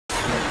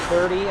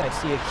30. I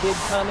see a kid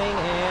coming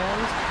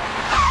and...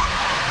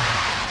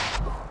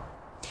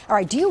 All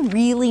right, do you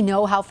really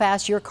know how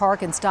fast your car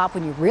can stop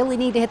when you really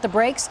need to hit the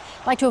brakes?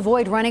 Like to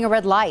avoid running a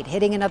red light,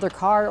 hitting another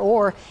car,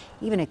 or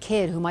even a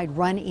kid who might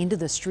run into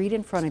the street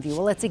in front of you?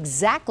 Well, that's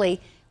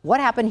exactly what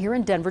happened here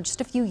in Denver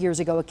just a few years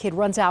ago. A kid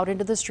runs out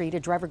into the street, a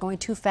driver going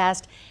too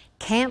fast,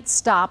 can't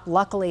stop.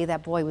 Luckily,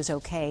 that boy was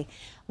okay.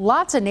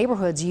 Lots of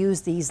neighborhoods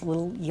use these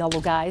little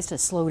yellow guys to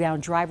slow down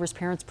drivers.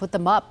 Parents put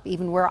them up,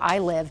 even where I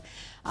live.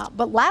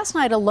 But last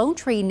night, a Lone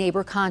Tree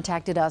neighbor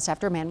contacted us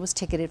after a man was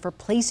ticketed for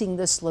placing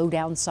the slow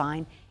down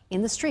sign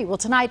in the street. Well,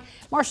 tonight,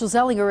 Marshall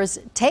Zellinger is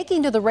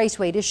taking to the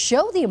raceway to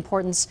show the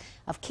importance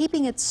of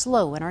keeping it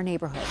slow in our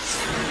neighborhoods.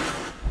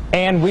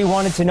 And we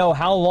wanted to know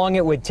how long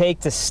it would take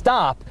to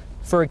stop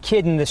for a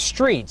kid in the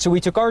street. So we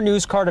took our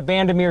news car to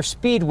Bandimere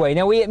Speedway.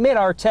 Now, we admit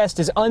our test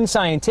is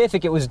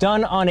unscientific. It was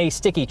done on a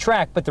sticky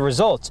track, but the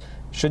results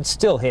should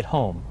still hit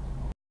home.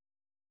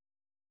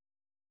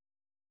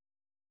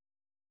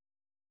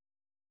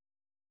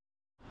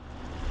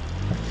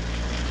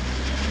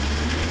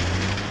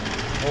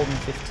 Holding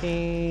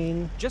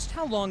 15. Just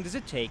how long does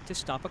it take to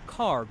stop a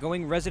car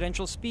going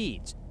residential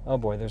speeds? Oh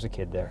boy, there's a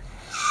kid there.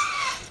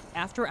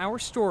 After our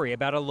story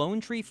about a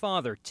Lone Tree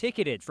father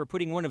ticketed for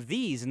putting one of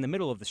these in the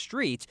middle of the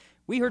street,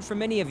 we heard from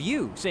many of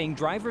you saying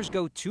drivers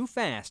go too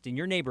fast in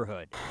your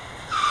neighborhood.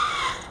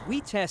 We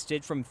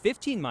tested from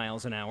 15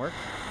 miles an hour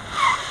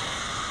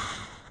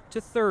to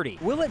 30.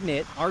 We'll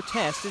admit our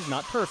test is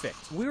not perfect.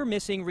 We're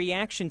missing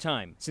reaction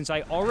time since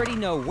I already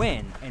know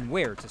when and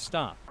where to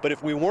stop. But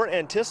if we weren't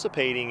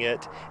anticipating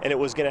it and it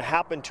was going to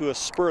happen to us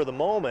spur of the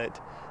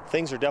moment,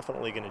 things are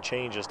definitely going to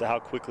change as to how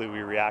quickly we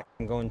react.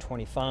 I'm going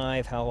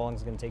 25. How long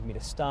is it going to take me to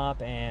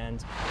stop?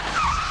 And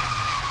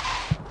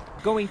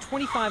going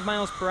 25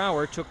 miles per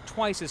hour took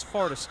twice as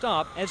far to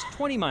stop as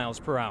 20 miles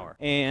per hour.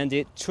 And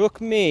it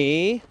took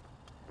me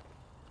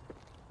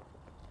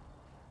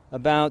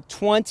about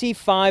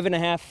 25 and a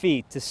half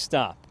feet to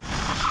stop.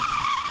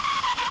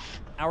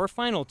 Our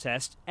final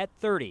test at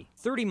 30.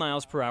 30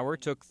 miles per hour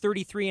took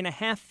 33 and a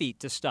half feet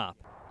to stop.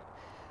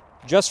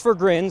 Just for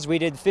grins, we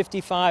did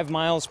 55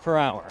 miles per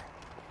hour.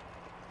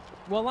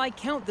 While I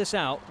count this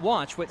out,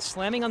 watch what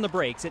slamming on the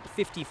brakes at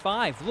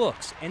 55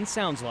 looks and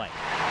sounds like.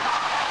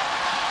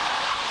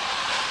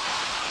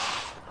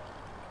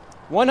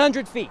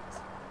 100 feet.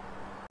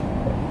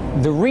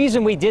 The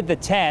reason we did the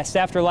test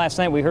after last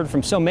night, we heard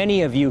from so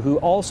many of you who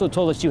also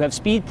told us you have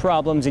speed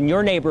problems in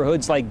your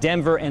neighborhoods like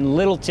Denver and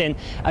Littleton.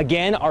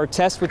 Again, our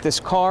test with this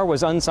car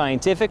was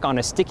unscientific on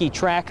a sticky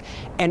track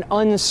and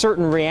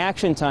uncertain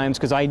reaction times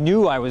because I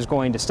knew I was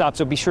going to stop.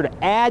 So be sure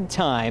to add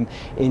time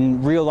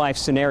in real life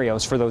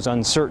scenarios for those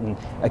uncertain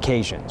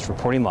occasions.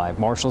 Reporting live,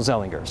 Marshall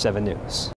Zellinger, 7 News.